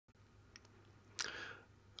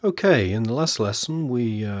Okay, in the last lesson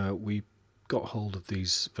we got hold of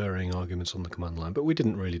these varying arguments on the command line, but we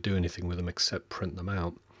didn't really do anything with them except print them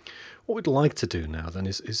out. What we'd like to do now then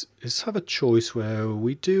is have a choice where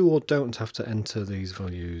we do or don't have to enter these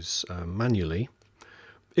values manually.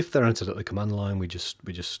 If they're entered at the command line, we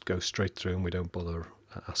just go straight through and we don't bother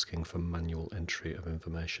asking for manual entry of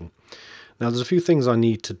information. Now there's a few things I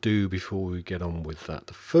need to do before we get on with that.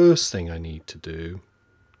 The first thing I need to do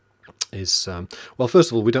is, well,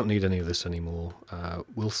 first of all, we don't need any of this anymore.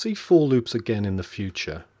 We'll see for loops again in the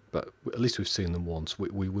future, but at least we've seen them once.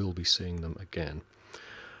 We will be seeing them again.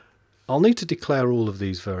 I'll need to declare all of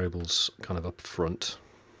these variables kind of up front.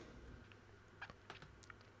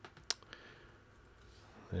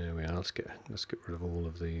 There we are. Let's get rid of all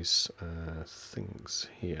of these things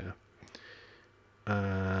here.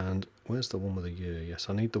 And where's the one with a year? Yes,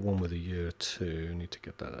 I need the one with a year too. I need to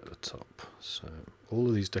get that at the top. So all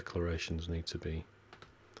of these declarations need to be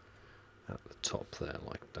at the top there,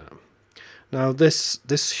 like that. Now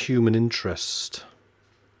this human interest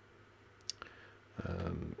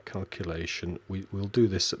calculation, we'll do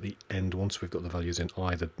this at the end once we've got the values in,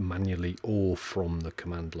 either manually or from the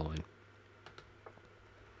command line.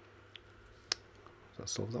 Does that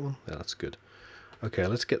solve that one? Yeah, that's good. Okay,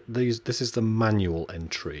 let's get these. This is the manual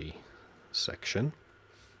entry section.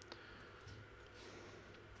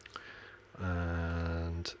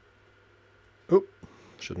 And, oh,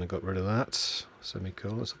 shouldn't have got rid of that.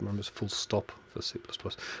 Semicolon, let's remember it's full stop for C++.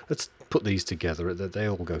 Let's put these together. They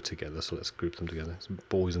all go together, so let's group them together. Some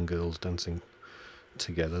boys and girls dancing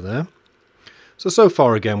together there. So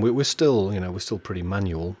far again, we're still, we're still pretty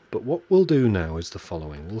manual, but what we'll do now is the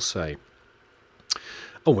following. We'll say,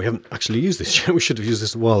 oh, we haven't actually used this yet. We should have used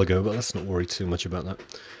this a while ago, but let's not worry too much about that.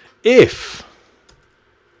 If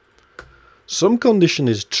some condition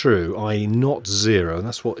is true, i.e. not 0, and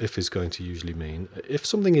that's what if is going to usually mean. If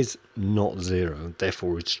something is not 0,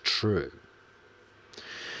 therefore it's true.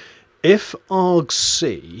 If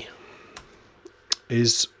argc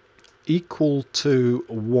is equal to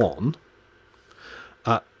 1,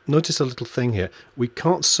 notice a little thing here. We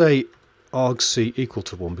can't say argc equal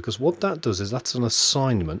to 1, because what that does is that's an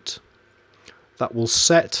assignment that will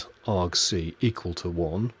set argc equal to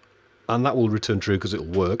 1, and that will return true because it'll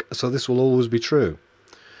work, so this will always be true.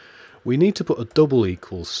 We need to put a double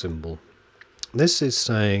equals symbol. This is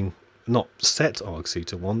saying not set argc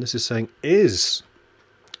to 1, this is saying is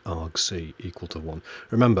argc equal to 1.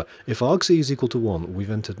 Remember, if argc is equal to 1, we've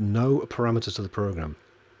entered no parameter to the program.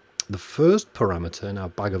 The first parameter in our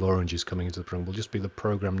bag of oranges coming into the program will just be the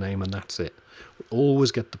program name, and that's it. We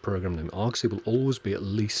always get the program name. argc will always be at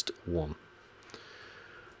least 1.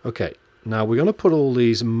 Okay, now we're going to put all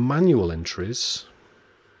these manual entries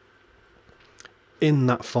in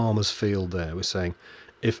that farmer's field there. We're saying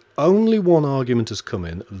if only one argument has come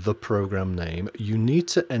in, the program name, you need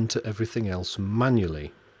to enter everything else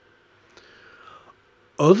manually.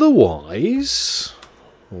 Otherwise,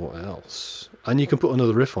 what else? And you can put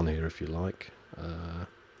another if on here if you like,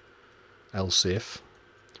 else if,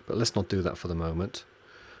 but let's not do that for the moment.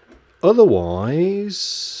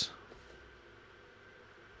 Otherwise,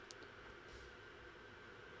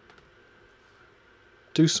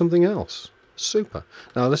 do something else. Super.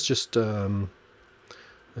 Now let's just put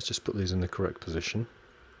these in the correct position.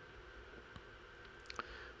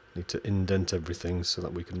 Need to indent everything so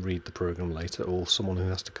that we can read the program later, or someone who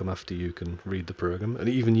has to come after you can read the program, and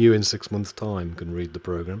even you in 6 months' time can read the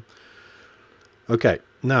program. Okay,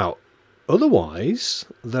 now, otherwise,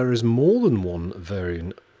 there is more than one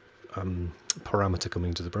variant parameter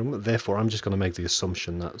coming to the program, therefore I'm just going to make the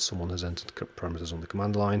assumption that someone has entered parameters on the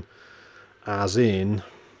command line, as in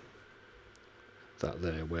that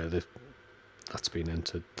there, where that's been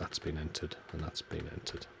entered, and that's been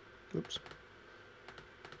entered. Oops.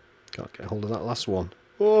 Can't get hold of that last one.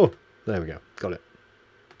 Oh, there we go. Got it.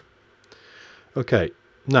 Okay,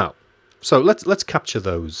 now, so let's capture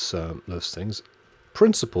those things.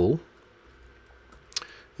 Principal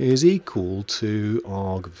is equal to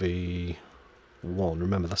argv1.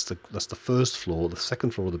 Remember, that's the first floor, the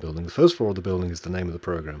second floor of the building. The first floor of the building is the name of the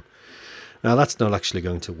program. Now, that's not actually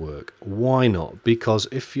going to work. Why not? Because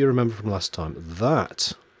if you remember from last time,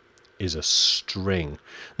 that is a string.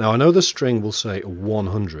 Now I know the string will say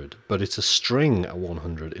 100, but it's a string at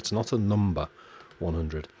 100. It's not a number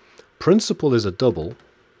 100. Principal is a double.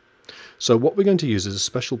 So what we're going to use is a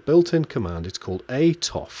special built-in command. It's called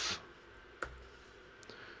atof.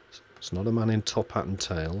 It's not a man in top hat and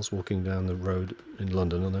tails walking down the road in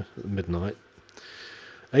London on midnight.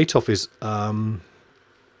 atof is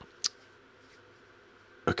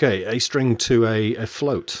okay, a string to a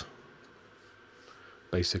float,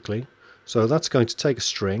 basically. So that's going to take a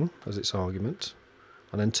string as its argument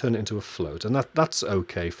and then turn it into a float, and that's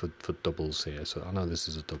okay for doubles here. So I know this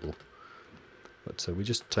is a double, but we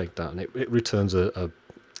just take that and it returns a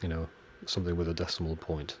you know, something with a decimal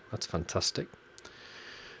point. That's fantastic.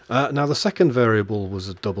 Now the second variable was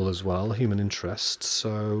a double as well, human interest.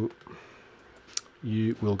 So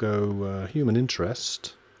you will go human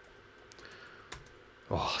interest.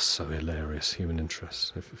 Oh, so hilarious, human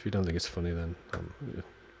interest. If you don't think it's funny, then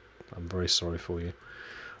I'm very sorry for you.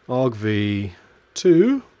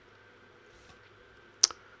 argv2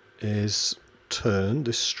 is turned,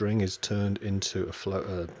 this string is turned into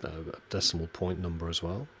a decimal point number as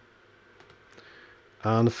well.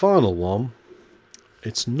 And the final one,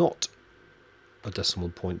 it's not a decimal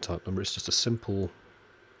point type number, it's just a simple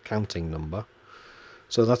counting number.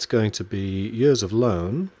 So that's going to be years of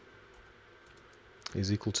loan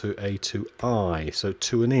is equal to a to I, so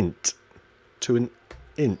to an int,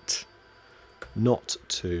 not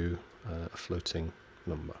to a floating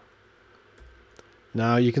number.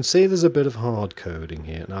 Now you can see there's a bit of hard coding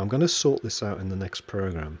here. Now I'm going to sort this out in the next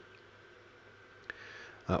program.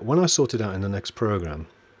 When I sort it out in the next program,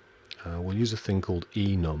 we'll use a thing called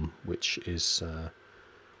enum, which is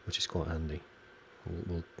quite handy.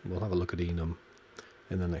 We'll have a look at enum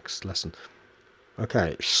in the next lesson.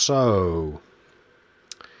 Okay, so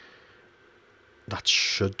that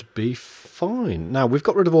should be fine. Now we've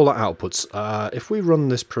got rid of all our outputs. If we run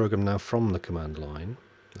this program now from the command line,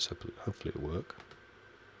 let's hopefully it'll work.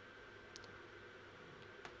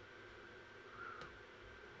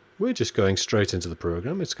 We're just going straight into the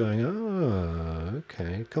program. It's going,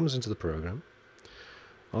 okay, it comes into the program.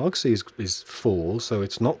 argc is 4, so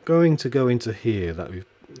it's not going to go into here.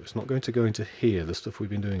 It's not going to go into here, the stuff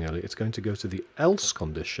we've been doing earlier. It's going to go to the else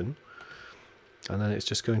condition, and then it's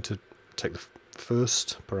just going to take the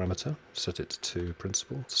first parameter, set it to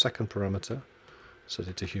principal, second parameter, set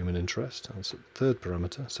it to human interest, and third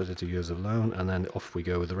parameter, set it to years of loan, and then off we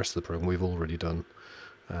go with the rest of the program we've already done.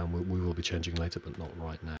 We will be changing later, but not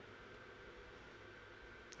right now.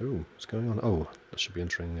 Oh, what's going on? Oh, that should be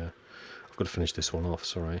entering. I've got to finish this one off.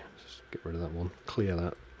 Sorry, just get rid of that one. Clear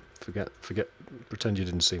that. Forget. Pretend you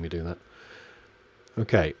didn't see me do that.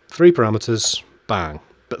 Okay, 3 parameters. Bang.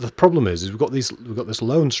 But the problem is we've got this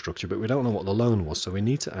loan structure, but we don't know what the loan was, so we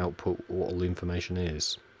need to output what all the information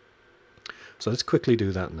is. So let's quickly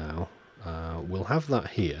do that now. We'll have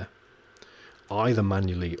that here, either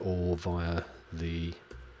manually or via the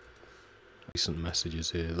recent messages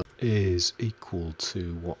here. That is equal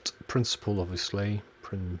to what? Principal, obviously.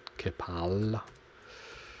 Principal.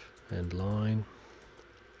 End line.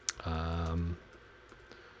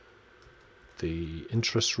 The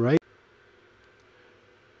interest rate.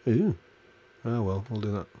 Ooh. Oh well, we'll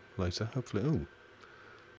do that later. Hopefully. Ooh.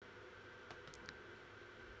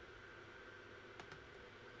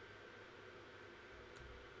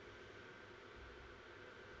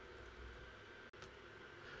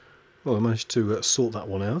 Well, I managed to sort that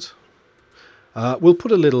one out. We'll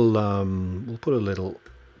put a little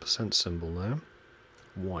percent symbol there.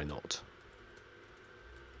 Why not?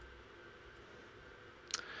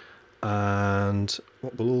 And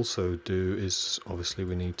what we'll also do is, obviously,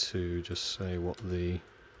 we need to just say what the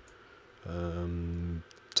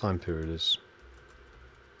time period is.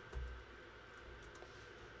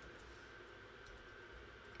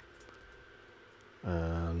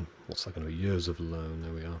 And what's that going to be? Years of loan.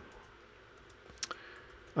 There we are.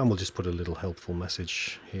 And we'll just put a little helpful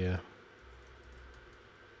message here.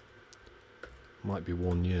 Might be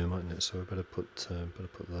 1 year, mightn't it? So we better put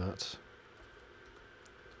that.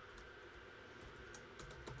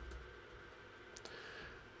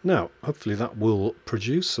 Now, hopefully that will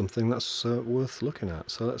produce something that's worth looking at.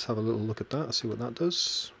 So let's have a little look at that, see what that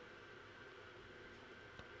does.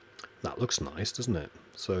 That looks nice, doesn't it?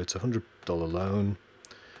 So it's a $100 loan,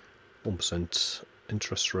 1%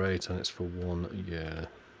 interest rate, and it's for 1 year.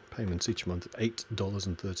 Payments each month,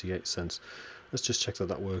 $8.38. Let's just check that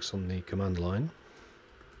that works on the command line.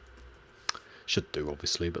 Should do,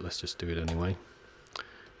 obviously, but let's just do it anyway.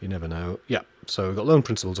 You never know. Yeah, so we've got loan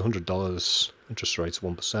principals $100, interest rates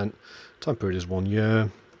 1%, time period is 1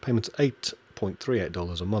 year, payments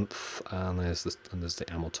 $8.38 a month, and there's the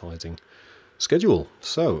amortizing schedule.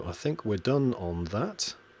 So I think we're done on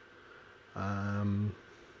that.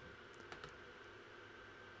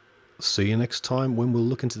 See you next time when we'll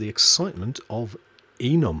look into the excitement of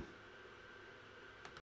enum.